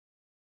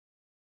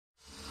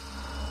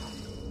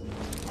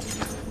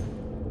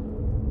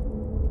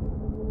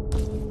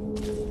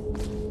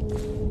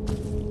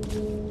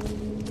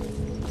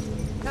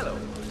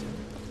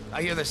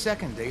I hear the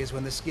second day is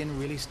when the skin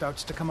really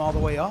starts to come all the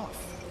way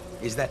off.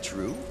 Is that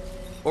true?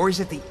 Or is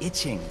it the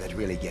itching that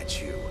really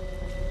gets you?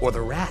 Or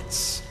the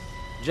rats?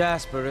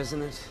 Jasper,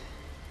 isn't it?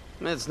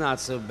 It's not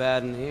so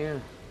bad in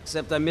here.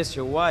 Except I miss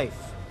your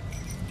wife.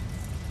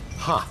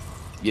 Huh.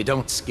 You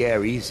don't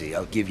scare easy,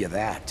 I'll give you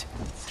that.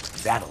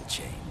 That'll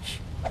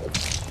change.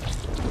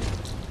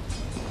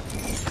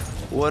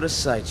 What a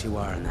sight you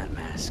are in that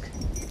mask.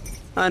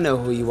 I know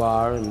who you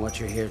are and what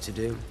you're here to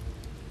do.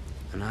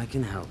 And I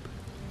can help.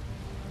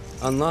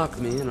 Unlock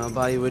me and I'll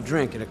buy you a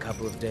drink in a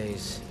couple of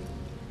days.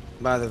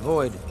 By the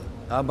Void,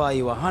 I'll buy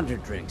you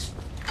 100 drinks.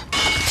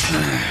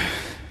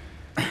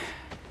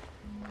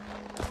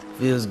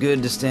 Feels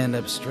good to stand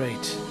up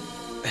straight.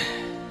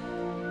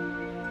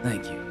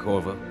 Thank you,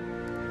 Corvo.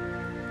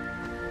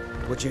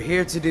 What you're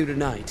here to do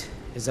tonight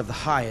is of the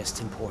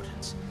highest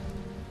importance.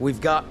 We've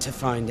got to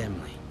find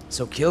Emily,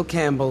 so kill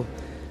Campbell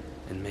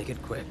and make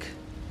it quick.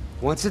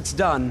 Once it's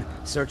done,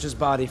 search his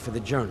body for the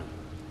journal,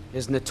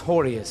 his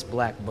notorious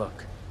black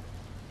book,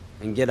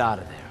 and get out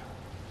of there.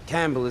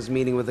 Campbell is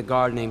meeting with a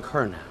guard named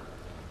Kerr now,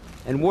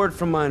 and word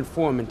from my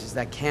informant is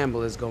that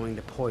Campbell is going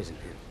to poison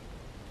him.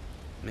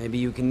 Maybe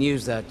you can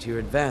use that to your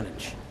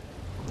advantage.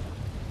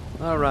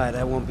 All right,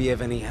 I won't be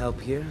of any help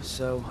here,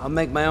 so I'll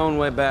make my own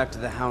way back to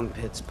the Hound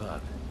Pits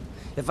pub.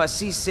 If I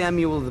see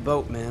Samuel the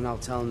boatman, I'll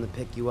tell him to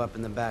pick you up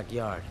in the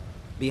backyard,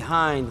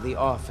 behind the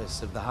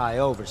office of the High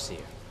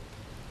Overseer.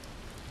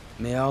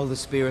 May all the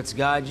spirits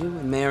guide you,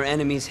 and may our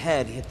enemy's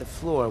head hit the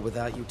floor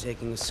without you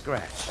taking a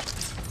scratch.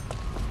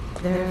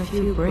 There are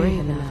few brave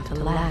enough to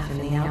laugh in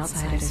the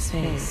outsider's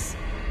face,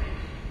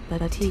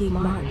 but Teague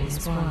Martin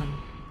is one.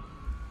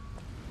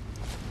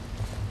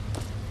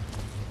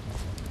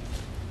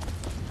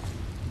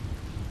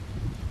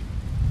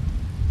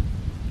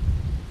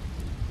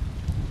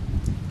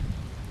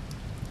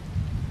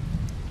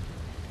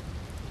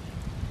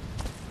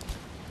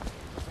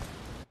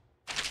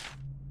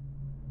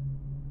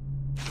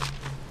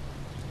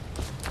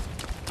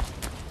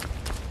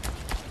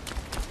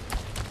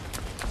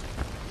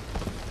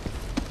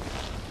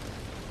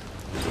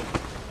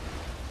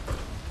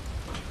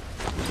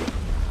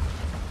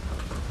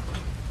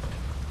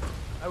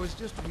 I was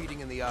just reading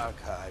in the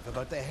archive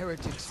about the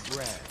Heretic's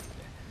brand.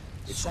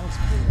 It sounds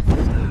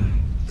familiar.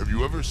 Have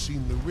you ever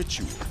seen the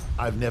ritual?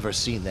 I've never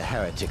seen the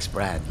Heretic's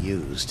brand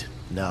used.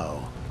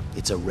 No,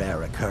 it's a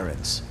rare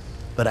occurrence.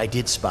 But I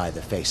did spy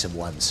the face of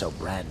one so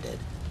branded.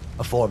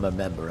 A former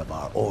member of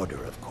our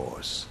order, of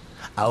course.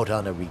 Out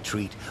on a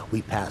retreat,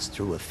 we passed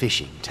through a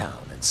fishing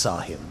town and saw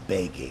him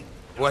begging.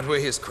 What were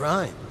his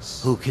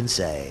crimes? Who can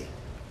say?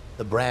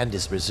 The brand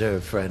is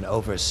reserved for an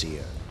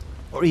overseer.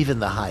 Or even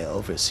the High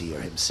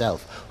Overseer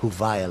himself, who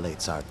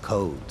violates our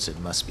codes and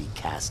must be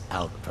cast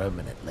out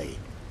permanently.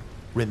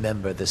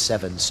 Remember the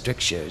 7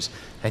 strictures,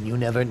 and you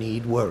never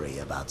need worry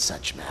about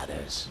such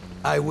matters.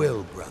 I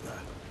will, brother.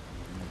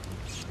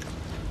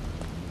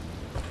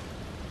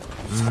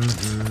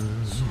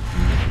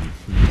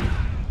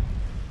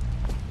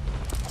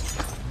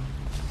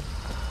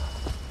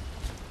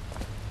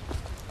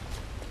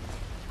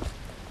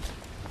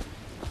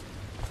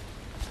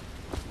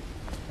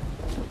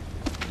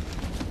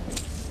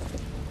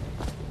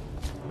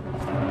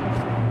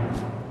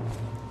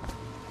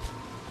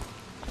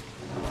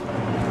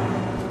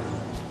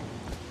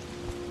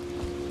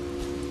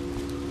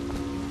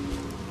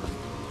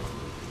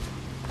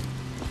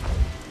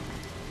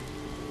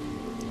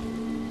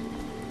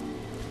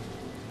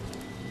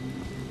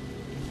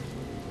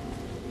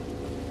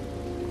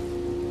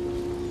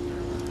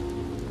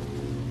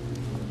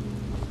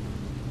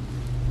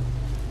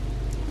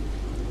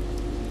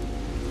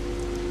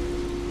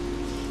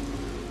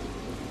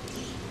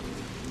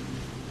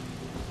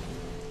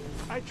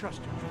 I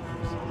trust you.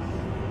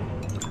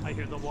 I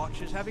hear the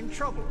Watch is having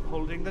trouble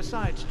holding the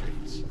side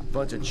streets.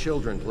 Bunch of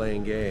children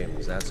playing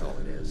games, that's all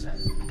it is.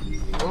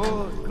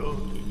 Good, good.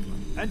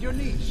 And your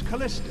niece,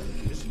 Callista,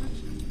 isn't it?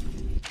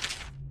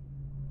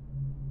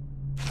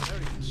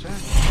 Very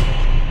concerned.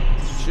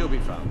 She'll be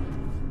found.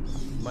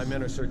 My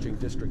men are searching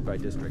district by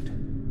district.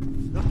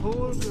 The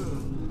poor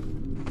girl.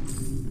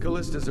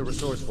 Callista's a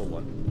resourceful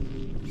one.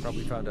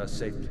 Probably found us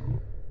safe to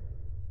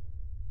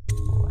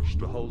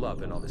hole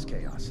up in all this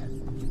chaos.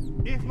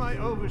 If my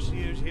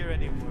overseers hear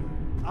any word,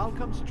 I'll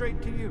come straight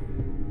to you.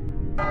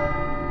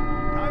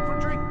 Time for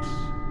drinks.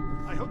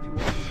 I hope you won't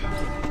make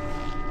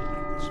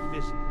this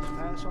business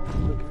pass on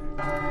quicker.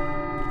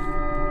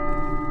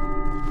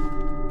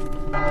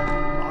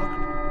 Locked?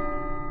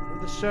 One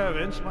of the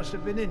servants must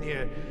have been in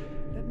here.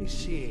 Let me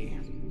see.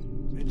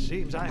 It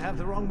seems I have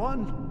the wrong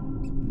one.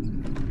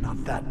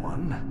 Not that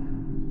one.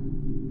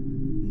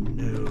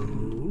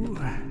 No.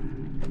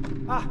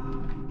 Ah,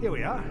 here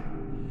we are.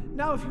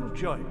 Now if you'll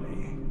join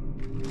me.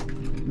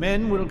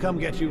 Men will come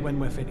get you when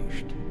we're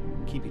finished.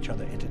 Keep each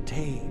other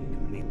entertained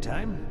in the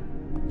meantime.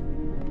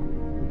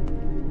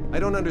 I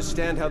don't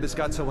understand how this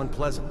got so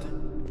unpleasant.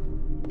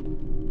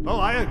 Oh,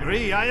 I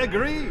agree, I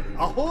agree.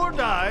 A whore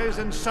dies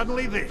and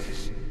suddenly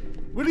this.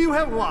 Will you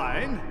have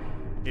wine?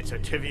 It's a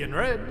Tivian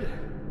Red.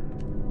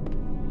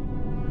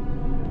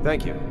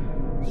 Thank you.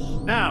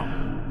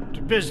 Now,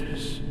 to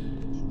business.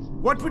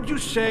 What would you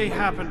say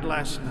happened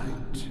last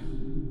night?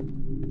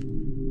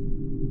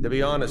 To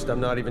be honest, I'm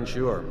not even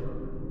sure.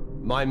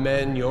 My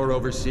men, your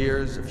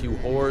overseers, a few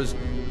whores,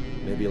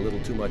 maybe a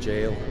little too much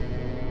ale.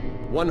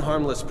 One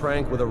harmless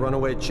prank with a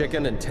runaway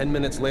chicken, and 10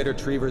 minutes later,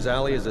 Trevor's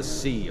Alley is a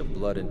sea of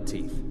blood and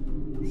teeth.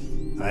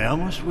 I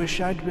almost wish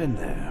I'd been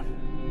there.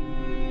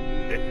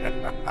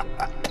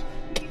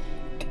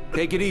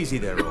 Take it easy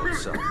there, old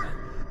son.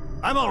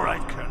 I'm all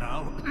right,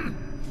 Colonel.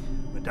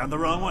 Went down the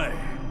wrong way.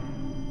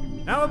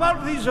 Now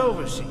about these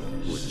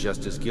overseers. Was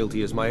just as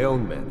guilty as my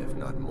own men, if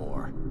not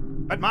more.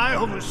 But my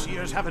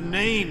overseers have a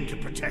name to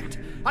protect.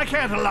 I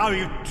can't allow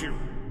you to...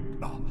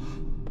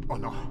 Oh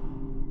no.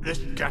 This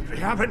can't be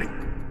happening.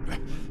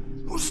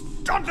 Who's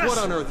done this? What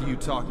on earth are you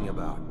talking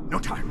about? No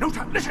time, no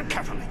time. Listen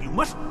carefully. You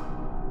must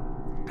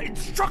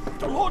instruct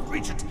the Lord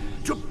Regent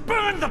to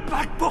burn the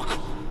Black Book.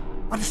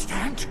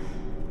 Understand?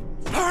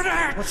 Burn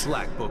it! What's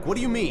Black Book? What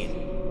do you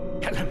mean?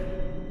 Tell him.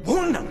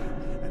 Warn them.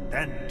 And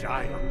then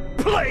die of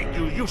plague,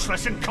 you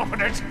useless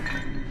incompetent.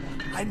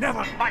 I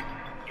never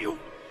liked you.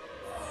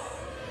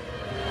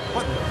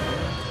 What?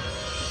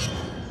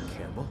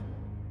 Campbell?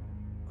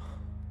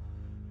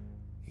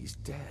 He's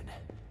dead.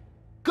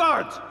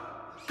 Guards!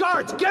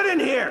 Guards, get in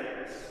here!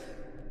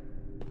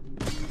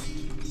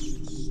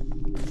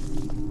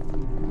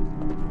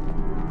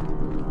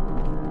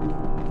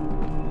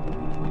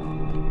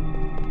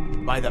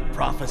 By the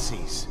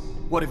prophecies,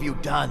 what have you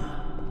done?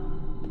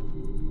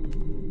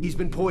 He's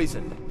been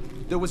poisoned.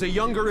 There was a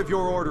younger of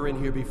your order in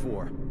here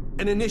before.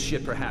 An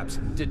initiate, perhaps.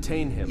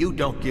 Detain him. You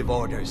don't give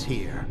orders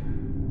here.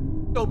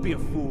 Don't be a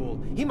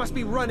fool. He must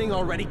be running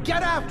already.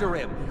 Get after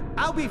him!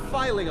 I'll be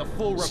filing a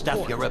full report.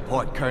 Stuff your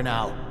report,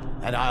 Colonel,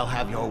 and I'll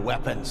have your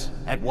weapons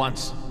at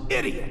once.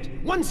 Idiot!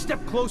 One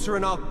step closer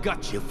and I'll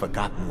gut you. You've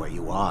forgotten where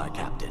you are,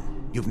 Captain.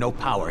 You've no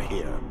power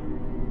here.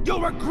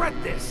 You'll regret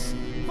this!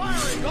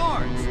 Firing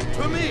guards!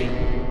 To me!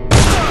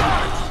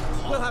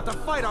 Guards! We'll have to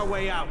fight our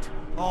way out.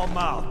 All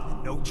mouth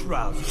and no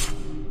trousers.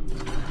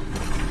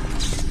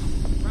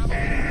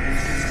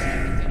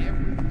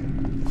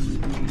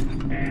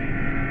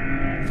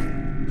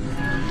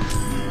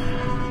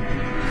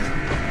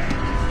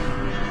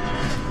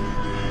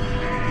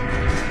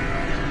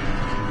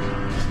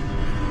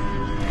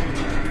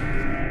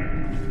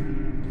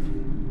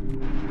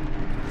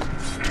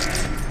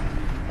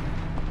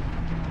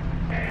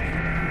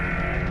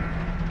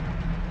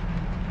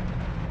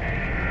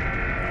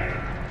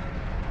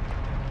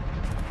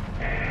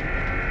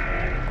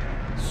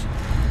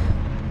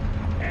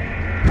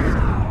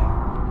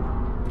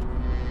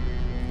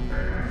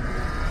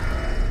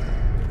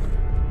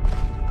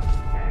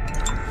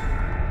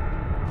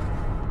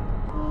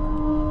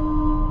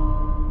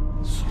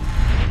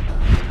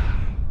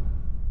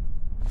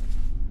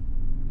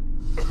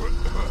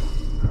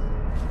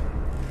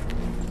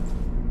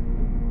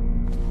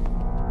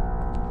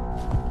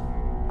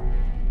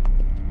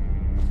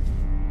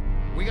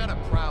 We got a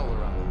prowler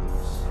on the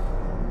loose.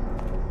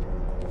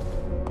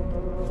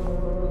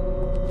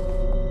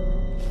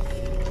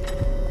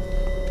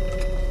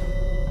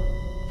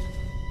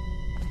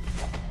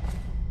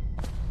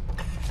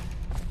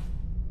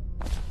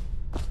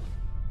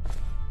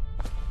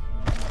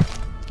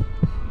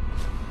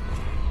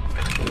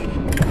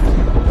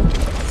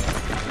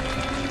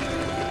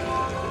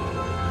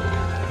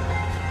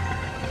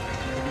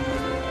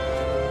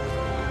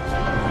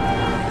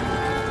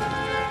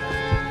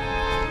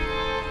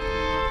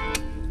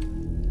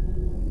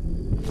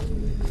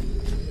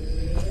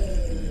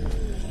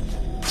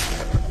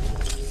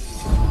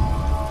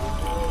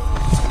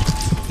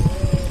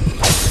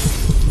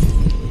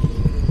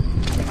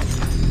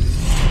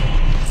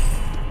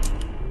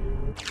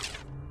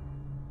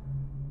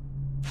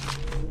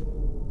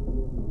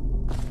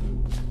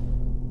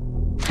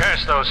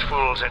 Curse those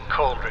fools at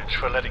Coldridge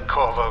for letting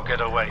Corvo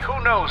get away.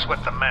 Who knows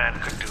what the man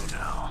could do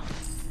now?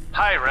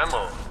 Hiram,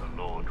 or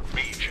the Lord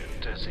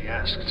Regent, as he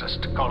asks us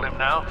to call him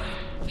now,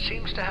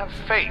 seems to have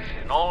faith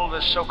in all the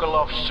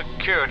Sokolov's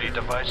security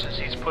devices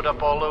he's put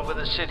up all over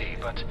the city,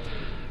 but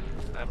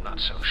I'm not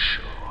so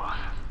sure.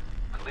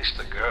 At least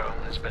the girl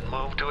has been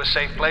moved to a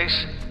safe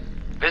place.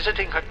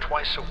 Visiting her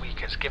twice a week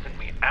has given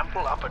me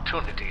ample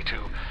opportunity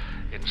to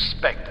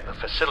inspect the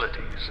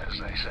facilities, as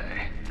they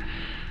say.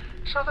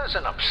 So there's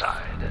an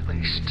upside, at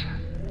least.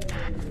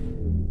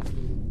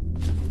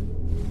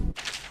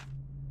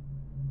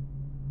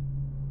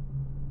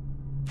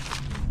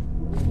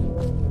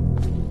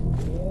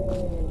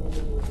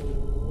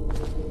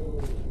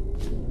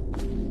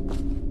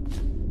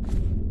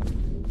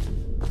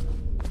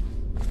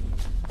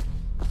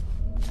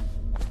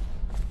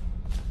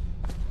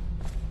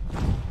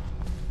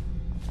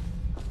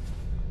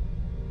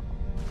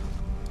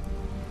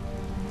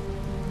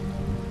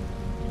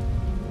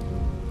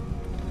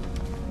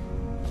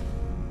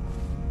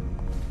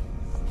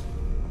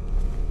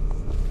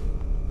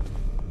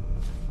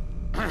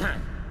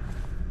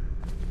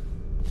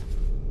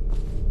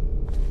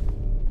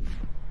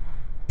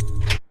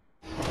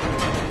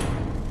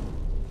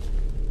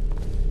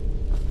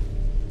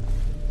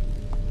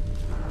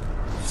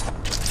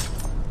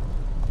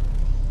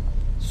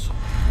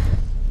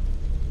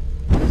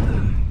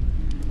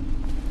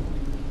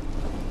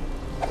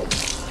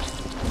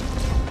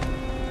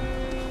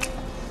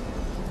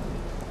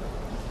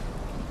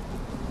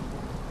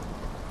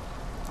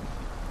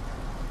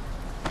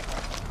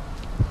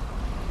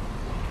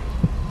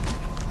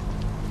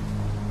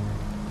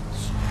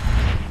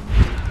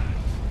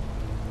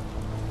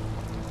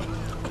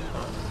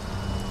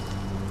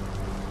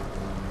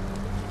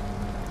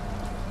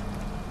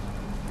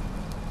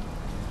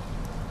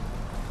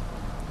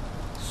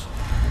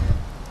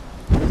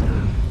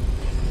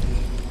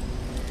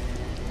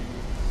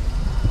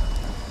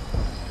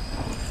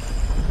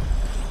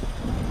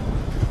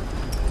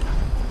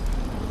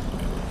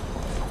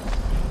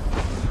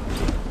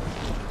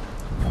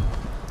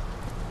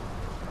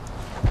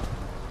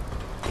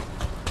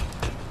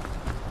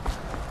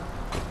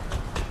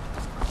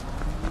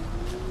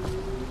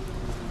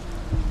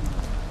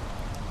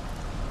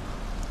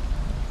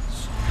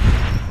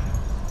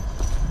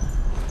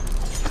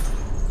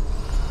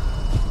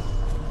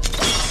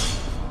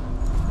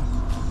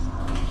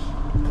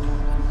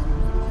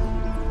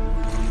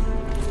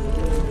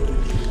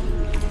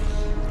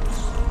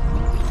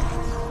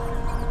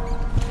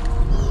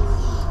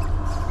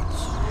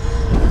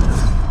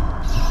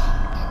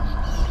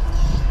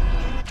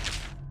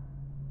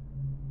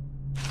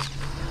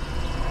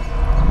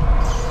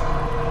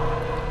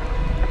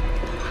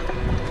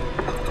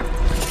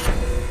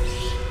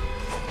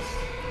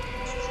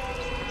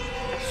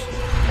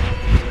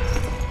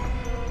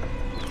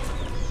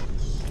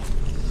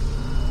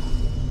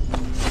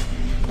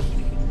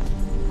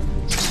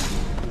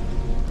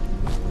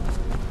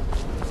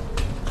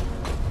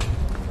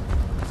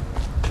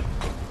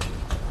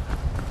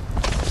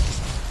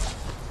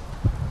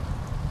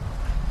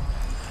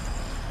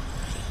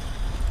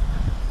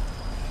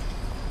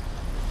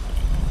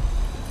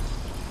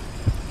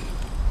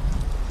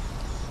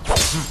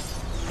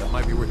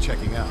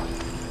 checking out.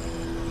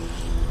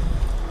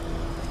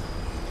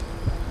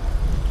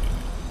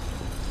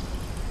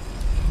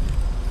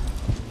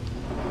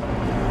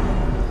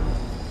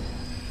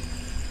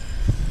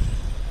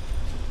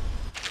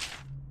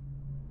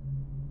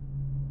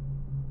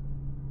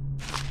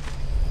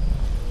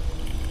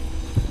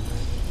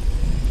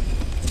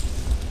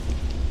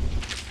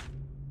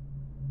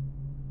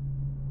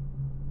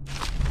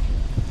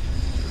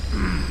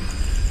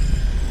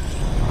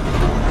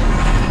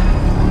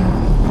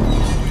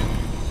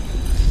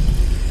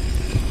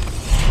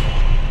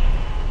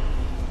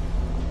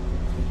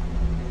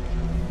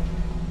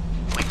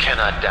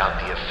 Cannot doubt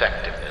the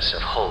effectiveness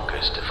of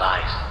Holger's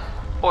device,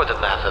 or the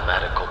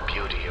mathematical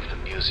beauty of the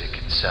music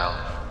itself.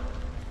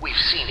 We've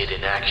seen it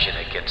in action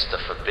against the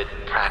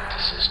forbidden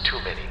practices too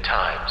many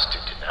times to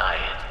deny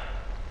it.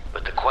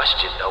 But the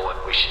question no one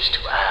wishes to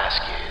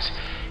ask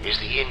is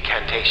the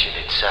incantation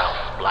itself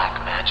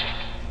black magic?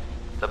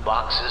 The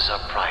boxes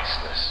are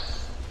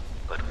priceless,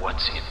 but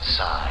what's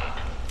inside?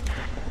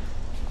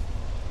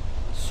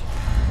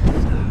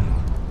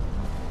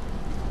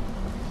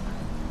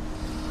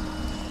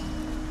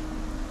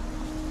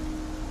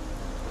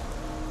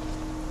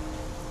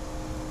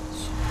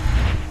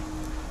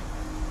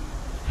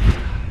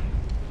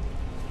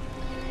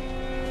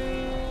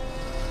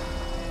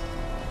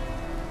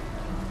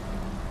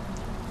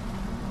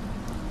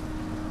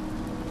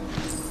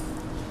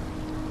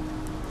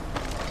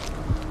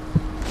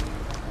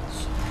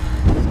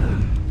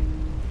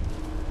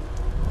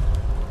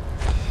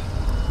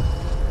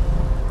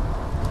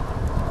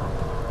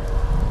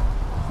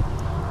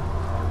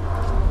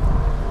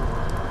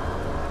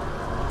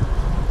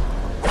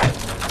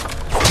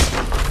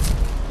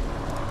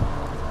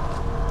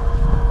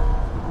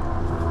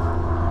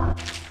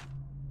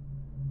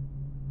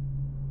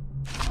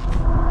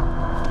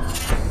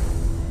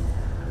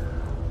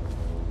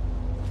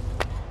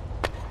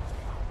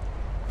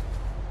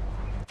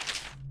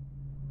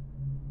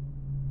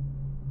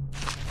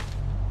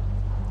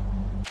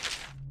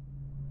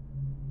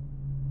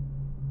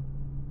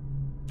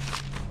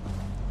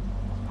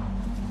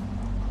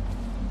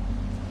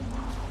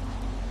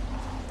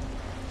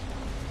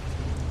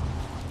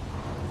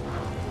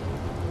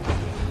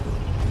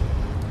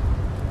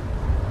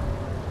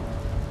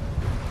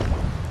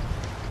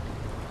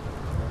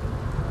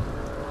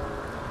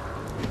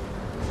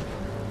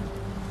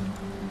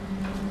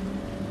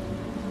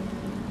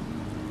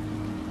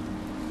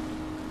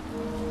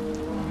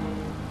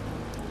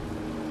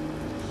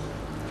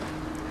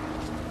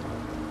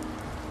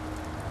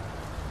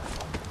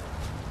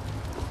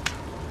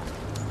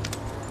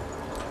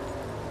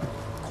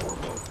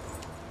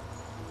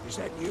 Is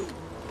that you?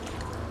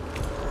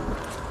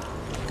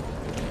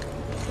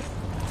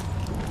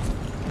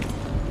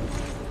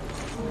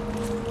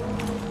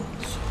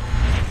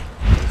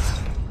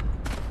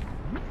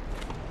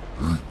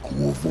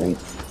 Corvo?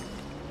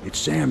 It's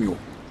Samuel.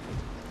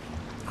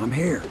 I'm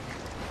here.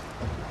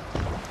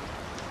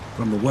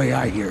 From the way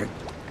I hear it,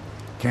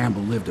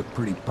 Campbell lived a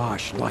pretty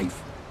posh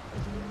life.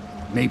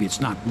 Maybe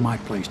it's not my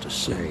place to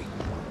say,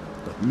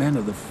 but men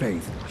of the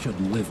faith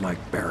shouldn't live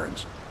like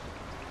barons.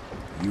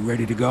 You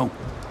ready to go?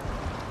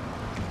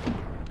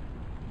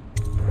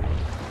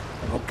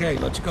 Okay,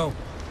 let's go.